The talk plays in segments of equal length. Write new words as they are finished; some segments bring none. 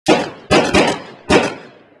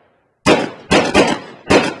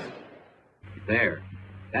There.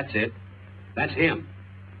 That's it. That's him.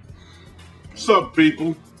 What's up,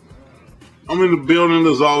 people? I'm in the building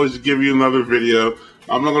as always to give you another video.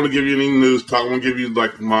 I'm not going to give you any news talk. I'm going to give you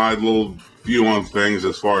like my little view on things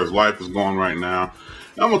as far as life is going right now.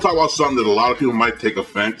 And I'm going to talk about something that a lot of people might take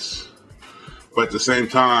offense. But at the same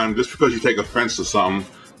time, just because you take offense to something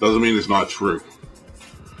doesn't mean it's not true.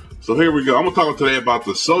 So here we go. I'm going to talk today about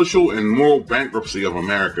the social and moral bankruptcy of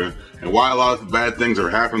America and why a lot of bad things are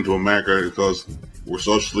happening to America because we're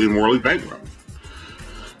socially and morally bankrupt.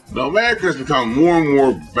 Now, America has become more and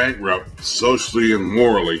more bankrupt socially and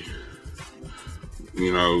morally,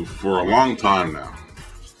 for a long time now.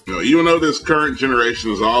 Even though this current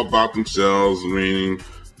generation is all about themselves, meaning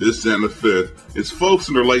this, that, and the fifth, it's folks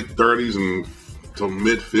in their late 30s and to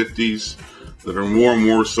mid 50s that are more and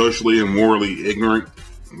more socially and morally ignorant.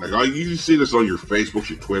 Like, you see this on your Facebooks,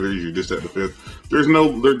 your Twitters, your this, that, and the fifth. Their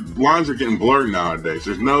lines are getting blurred nowadays.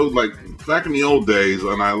 There's no, back in the old days,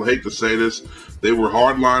 and I hate to say this, they were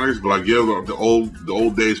hardliners, but I give the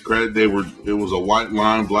old days credit. It was a white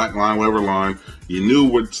line, black line, whatever line. You knew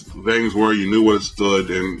what things were, you knew what it stood,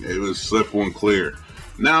 and it was simple and clear.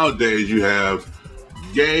 Nowadays, you have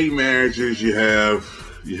gay marriages, you have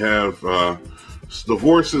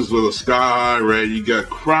divorces with a sky high rate, you got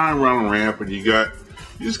crime running rampant, you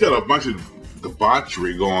just got a bunch of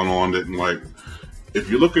debauchery going on that, if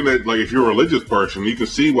you're looking at, if you're a religious person, you can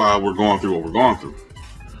see why we're going through what we're going through.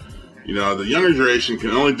 The younger generation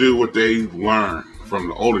can only do what they learn from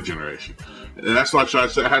the older generation. And that's why I tried to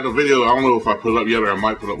say, I had a video, I don't know if I put it up yet or I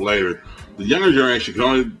might put it up later. The younger generation can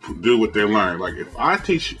only do what they learn. Like, if I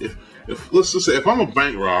teach, let's just say, if I'm a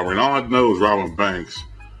bank robber and all I know is robbing banks,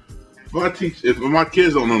 if my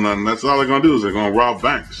kids don't know nothing, that's all they're going to do is they're going to rob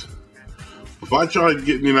banks. If I try to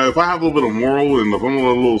get, if I have a little bit of moral and if I'm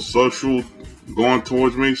a little socially going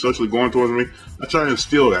towards me, I try to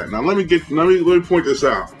instill that. Now let me point this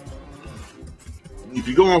out. If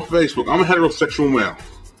you go on Facebook, I'm a heterosexual male.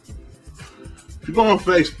 If you go on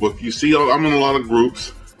Facebook, you see I'm in a lot of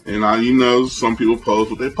groups, and some people post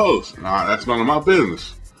what they post. Now, that's none of my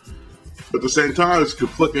business. But at the same time, it's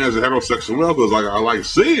conflicting as a heterosexual male because I like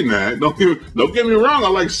seeing that. Don't get me wrong, I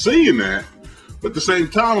like seeing that. But at the same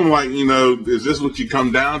time, I'm like, is this what you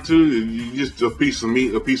come down to? You just a piece of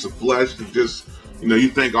meat, a piece of flesh that just, you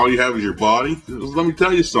think all you have is your body? Let me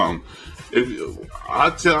tell you something.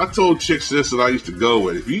 I told chicks this that I used to go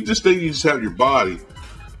with. If you just think you just have your body,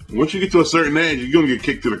 once you get to a certain age, you're going to get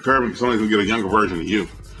kicked to the curb and somebody's going to get a younger version of you.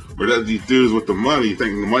 Or that these dudes with the money, you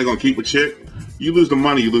think the money going to keep a chick? You lose the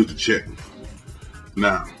money, you lose the chick.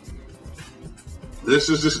 Now, this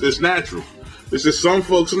is just, it's natural. It's just some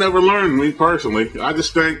folks never learn, me personally. I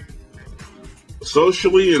just think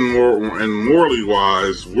socially and morally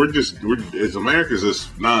wise, as America's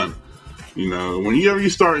just none. Whenever you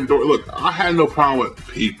start look, I had no problem with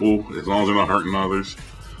people as long as they're not hurting others.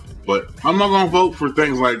 But I'm not going to vote for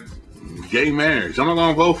things like gay marriage. I'm not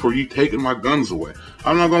going to vote for you taking my guns away.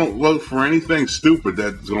 I'm not going to vote for anything stupid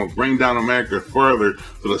that's going to bring down America further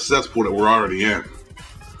to the cesspool that we're already in.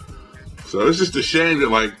 So it's just a shame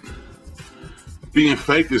that, being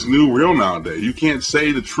fake is new real nowadays. You can't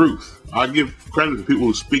say the truth. I give credit to people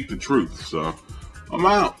who speak the truth. So I'm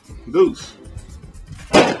out. Deuce.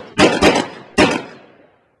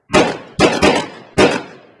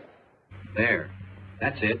 There.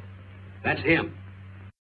 That's it. That's him.